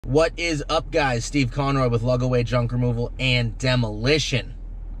What is up, guys? Steve Conroy with Lug Away Junk Removal and Demolition.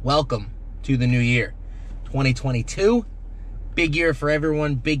 Welcome to the new year, 2022. Big year for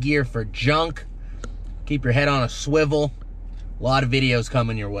everyone, big year for junk. Keep your head on a swivel. A lot of videos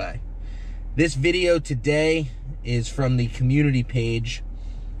coming your way. This video today is from the community page.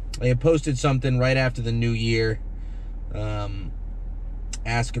 I had posted something right after the new year,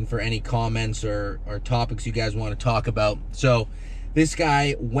 asking for any comments or topics you guys want to talk about. So this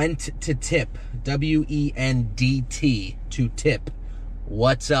guy went to tip, W-E-N-D-T, to tip.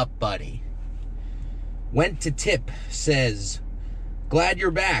 What's up, buddy? Went to tip says, glad you're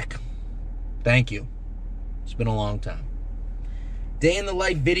back. Thank you. It's been a long time. Day in the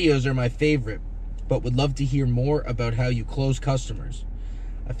life videos are my favorite, but would love to hear more about how you close customers.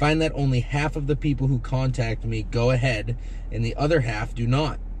 I find that only half of the people who contact me go ahead and the other half do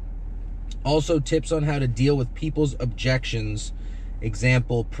not. Also, tips on how to deal with people's objections.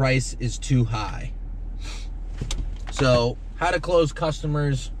 Example, price is too high. So, how to close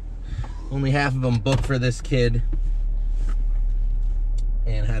customers. Only half of them book for this kid.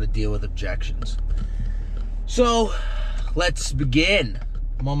 And how to deal with objections. So, let's begin.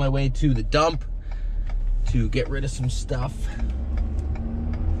 I'm on my way to the dump to get rid of some stuff.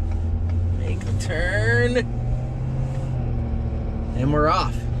 Make the turn. And we're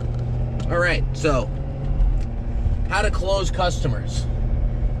off. All right, so how to close customers.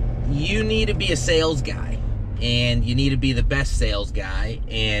 You need to be a sales guy, and you need to be the best sales guy,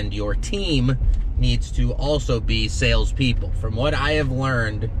 and your team needs to also be salespeople. From what I have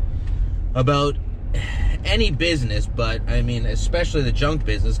learned about any business, but I mean especially the junk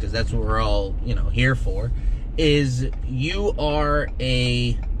business, because that's what we're all, here for, is you are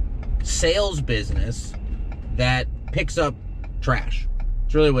a sales business that picks up trash.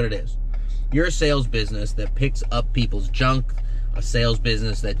 It's really what it is. You're a sales business that picks up people's junk, a sales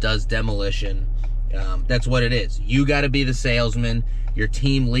business that does demolition. That's what it is. You got to be the salesman. Your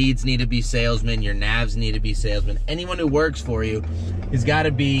team leads need to be salesmen. Your navs need to be salesmen. Anyone who works for you has got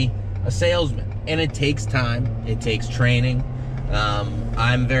to be a salesman. And it takes time. It takes training.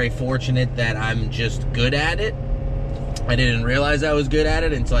 I'm very fortunate that I'm just good at it. I didn't realize I was good at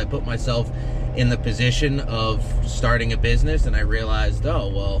it until I put myself in the position of starting a business, and I realized,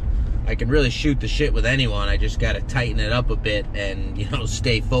 oh, well, I can really shoot the shit with anyone. I just got to tighten it up a bit and,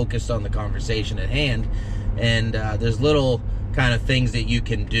 stay focused on the conversation at hand. And there's little kind of things that you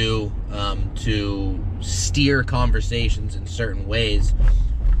can do to steer conversations in certain ways.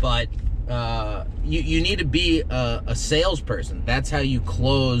 But you need to be a salesperson. That's how you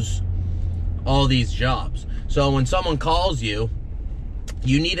close all these jobs. So when someone calls you,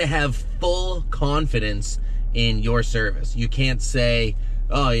 you need to have full confidence in your service. You can't say,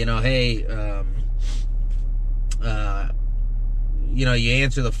 oh, hey, you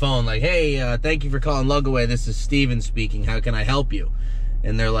answer the phone like, hey, thank you for calling Lugaway. This is Steven speaking. How can I help you?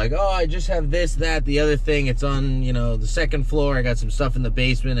 And they're like, oh, I just have this, that, the other thing. It's on, the second floor. I got some stuff in the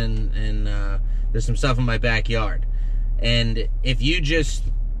basement, and there's some stuff in my backyard. And if you just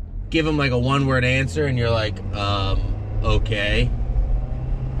give them like a one-word answer and you're like, okay,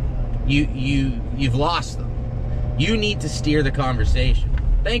 you've lost them. You need to steer the conversation.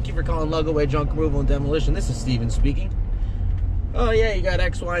 Thank you for calling Lugaway Junk Removal and Demolition. This is Steven speaking. Oh yeah, you got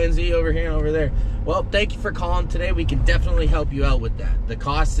X, Y, and Z over here and over there. Well, thank you for calling today. We can definitely help you out with that. The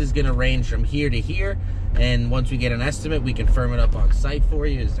cost is going to range from here to here, and once we get an estimate, we can firm it up on site for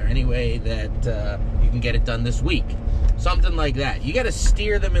you. Is there any way that you can get it done this week? Something like that. You got to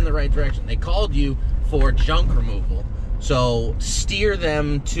steer them in the right direction. They called you for junk removal, so steer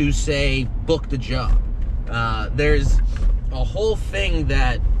them to say, book the job. There's a whole thing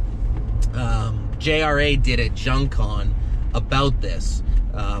that JRA did at JunkCon about this,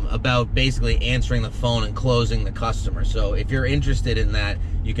 about basically answering the phone and closing the customer. So if you're interested in that,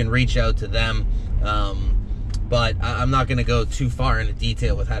 you can reach out to them. But I'm not going to go too far into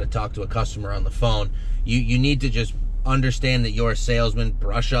detail with how to talk to a customer on the phone. You need to just understand that you're a salesman,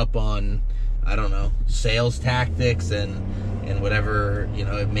 brush up on, I don't know, sales tactics and whatever,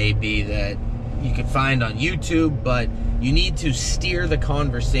 it may be that you can find on YouTube, but you need to steer the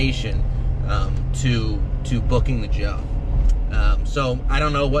conversation to booking the job. So I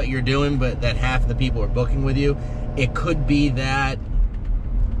don't know what you're doing, but that half of the people are booking with you. It could be that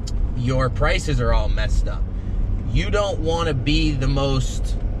your prices are all messed up. You don't want to be the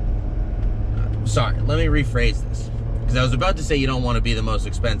most... sorry, let me rephrase this. Because I was about to say you don't want to be the most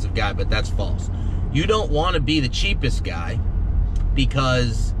expensive guy, but that's false. You don't want to be the cheapest guy,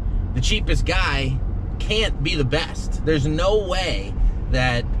 because the cheapest guy can't be the best. There's no way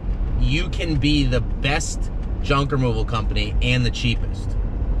that you can be the best junk removal company and the cheapest.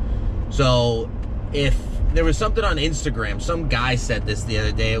 So if there was something on Instagram, some guy said this the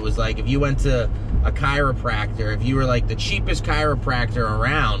other day, it was like, if you went to a chiropractor, if you were like the cheapest chiropractor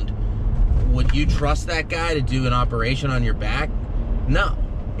around, would you trust that guy to do an operation on your back? No.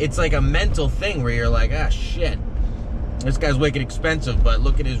 It's like a mental thing where you're like, ah, shit, this guy's wicked expensive, but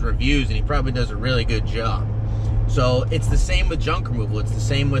look at his reviews and he probably does a really good job. So it's the same with junk removal. It's the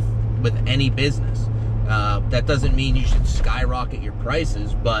same with any business. That doesn't mean you should skyrocket your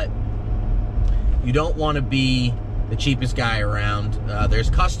prices, but you don't want to be the cheapest guy around. There's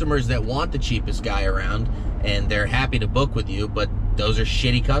customers that want the cheapest guy around, and they're happy to book with you, but those are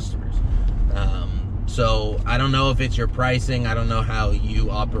shitty customers. So I don't know if it's your pricing. I don't know how you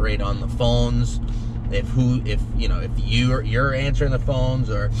operate on the phones. If you're answering the phones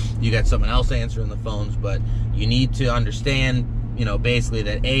or you got someone else answering the phones, but you need to understand, basically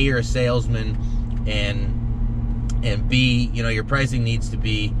that A, you're a salesman, and B, your pricing needs to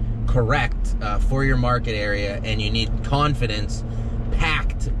be correct for your market area, and you need confidence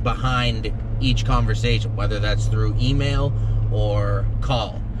packed behind each conversation, whether that's through email or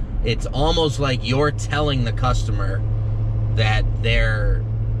call. It's almost like you're telling the customer that they're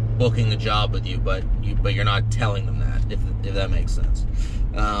booking the job with you, but you're not telling them that, if that makes sense.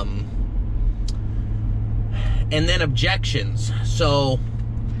 And then objections. So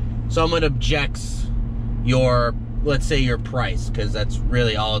someone objects let's say your price, because that's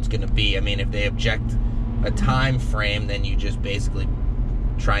really all it's going to be. I mean, if they object a time frame, then you just basically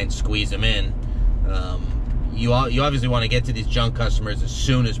try and squeeze them in. You obviously want to get to these junk customers as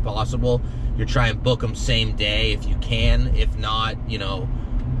soon as possible. You try and book them same day if you can. If not,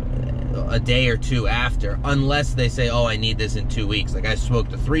 a day or two after, unless they say, oh, I need this in 2 weeks. Like, I spoke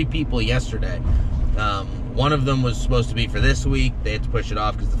to 3 people yesterday. One of them was supposed to be for this week. They had to push it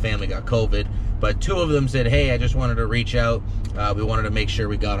off because the family got COVID. But 2 of them said, hey, I just wanted to reach out. We wanted to make sure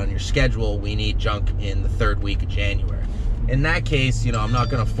we got on your schedule. We need junk in the 3rd week of January. In that case, I'm not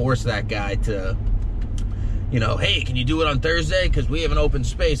going to force that guy to, hey, can you do it on Thursday? Because we have an open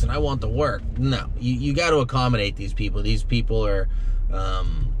space and I want the work. No, you got to accommodate these people. These people are,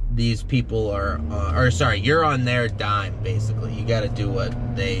 you're on their dime, basically. You got to do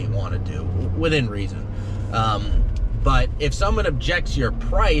what they want to do within reason. But if someone objects your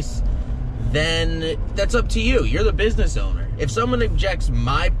price, then that's up to you. You're the business owner. If someone objects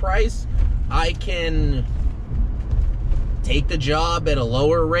my price, I can take the job at a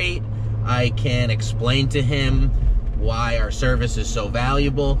lower rate. I can explain to him why our service is so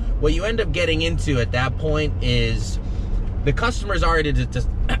valuable. What you end up getting into at that point is the customer's already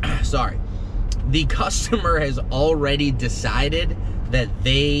the customer has already decided that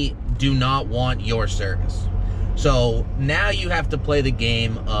they do not want your service. So now you have to play the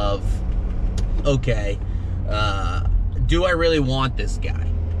game of, okay, do I really want this guy?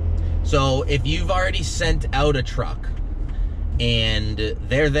 So if you've already sent out a truck and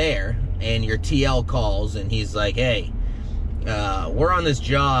they're there and your TL calls and he's like, hey, we're on this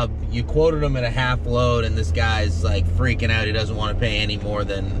job, you quoted him at a half load and this guy's like freaking out, he doesn't want to pay any more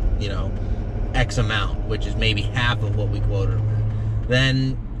than, X amount, which is maybe half of what we quoted him at,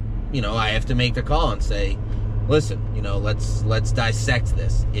 then, I have to make the call and say, listen, let's dissect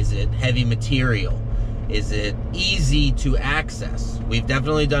this. Is it heavy material? Is it easy to access? We've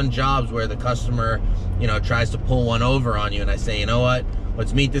definitely done jobs where the customer, tries to pull one over on you and I say, you know what?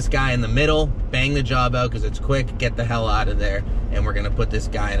 Let's meet this guy in the middle, bang the job out because it's quick, get the hell out of there, and we're going to put this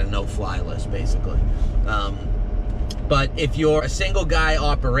guy in a no-fly list, basically. But if you're a single guy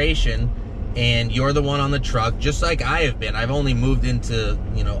operation and you're the one on the truck, just like I have been, I've only moved into,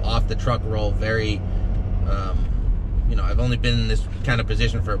 off the truck role very, I've only been in this kind of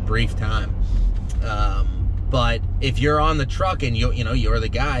position for a brief time. But if you're on the truck and you're the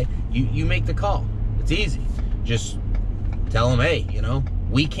guy, you make the call. It's easy. Just tell them, hey,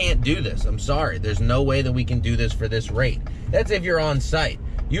 we can't do this. I'm sorry. There's no way that we can do this for this rate. That's if you're on site.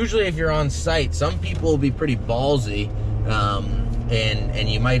 Usually if you're on site, some people will be pretty ballsy, and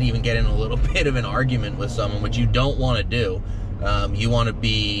you might even get in a little bit of an argument with someone, which you don't want to do. You want to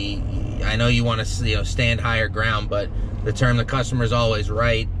be, I know you want to, stand higher ground, but the term the customer's always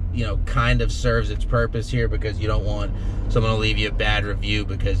right, kind of serves its purpose here, because you don't want someone to leave you a bad review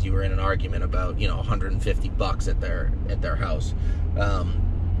because you were in an argument about, $150 at their house.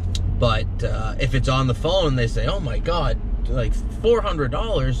 But if it's on the phone and they say, oh my God, like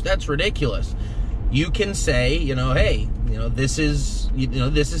 $400, that's ridiculous. You can say, hey, this is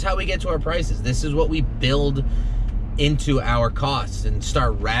how we get to our prices. This is what we build into our costs, and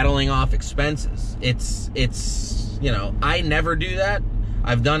start rattling off expenses. It's I never do that.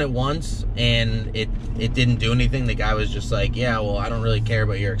 I've done it once, and it didn't do anything. The guy was just like, yeah, well, I don't really care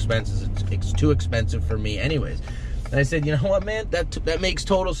about your expenses. It's too expensive for me anyways. And I said, you know what, man? That makes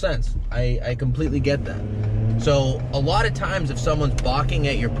total sense. I completely get that. So a lot of times if someone's balking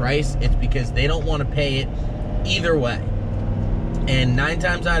at your price, it's because they don't want to pay it either way. And 9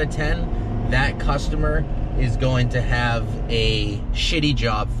 times out of 10, that customer is going to have a shitty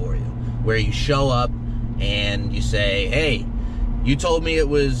job for you, where you show up and you say, hey, you told me it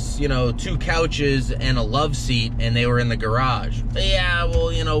was, 2 couches and a love seat, and they were in the garage. Yeah,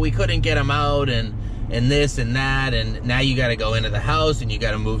 well, we couldn't get them out, and this and that, and now you got to go into the house, and you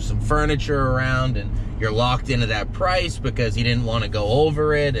got to move some furniture around, and you're locked into that price because you didn't want to go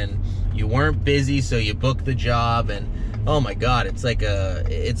over it, and you weren't busy, so you booked the job, and oh my God, it's like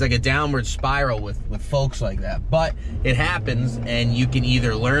a downward spiral with folks like that. But it happens, and you can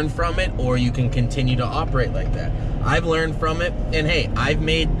either learn from it or you can continue to operate like that. I've learned from it, and hey, I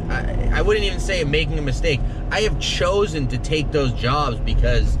wouldn't even say I'm making a mistake. I have chosen to take those jobs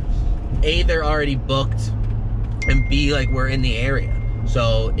because A, they're already booked, and B, like, we're in the area.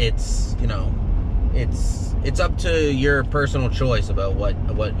 So it's, it's up to your personal choice about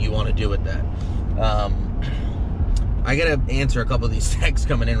what you want to do with that. I gotta answer a couple of these texts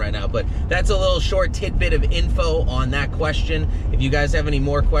coming in right now, but that's a little short tidbit of info on that question. If you guys have any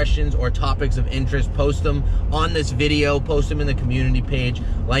more questions or topics of interest, post them on this video, post them in the community page,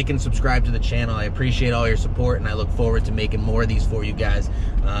 like and subscribe to the channel. I appreciate all your support, and I look forward to making more of these for you guys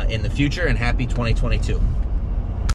in the future, and happy 2022.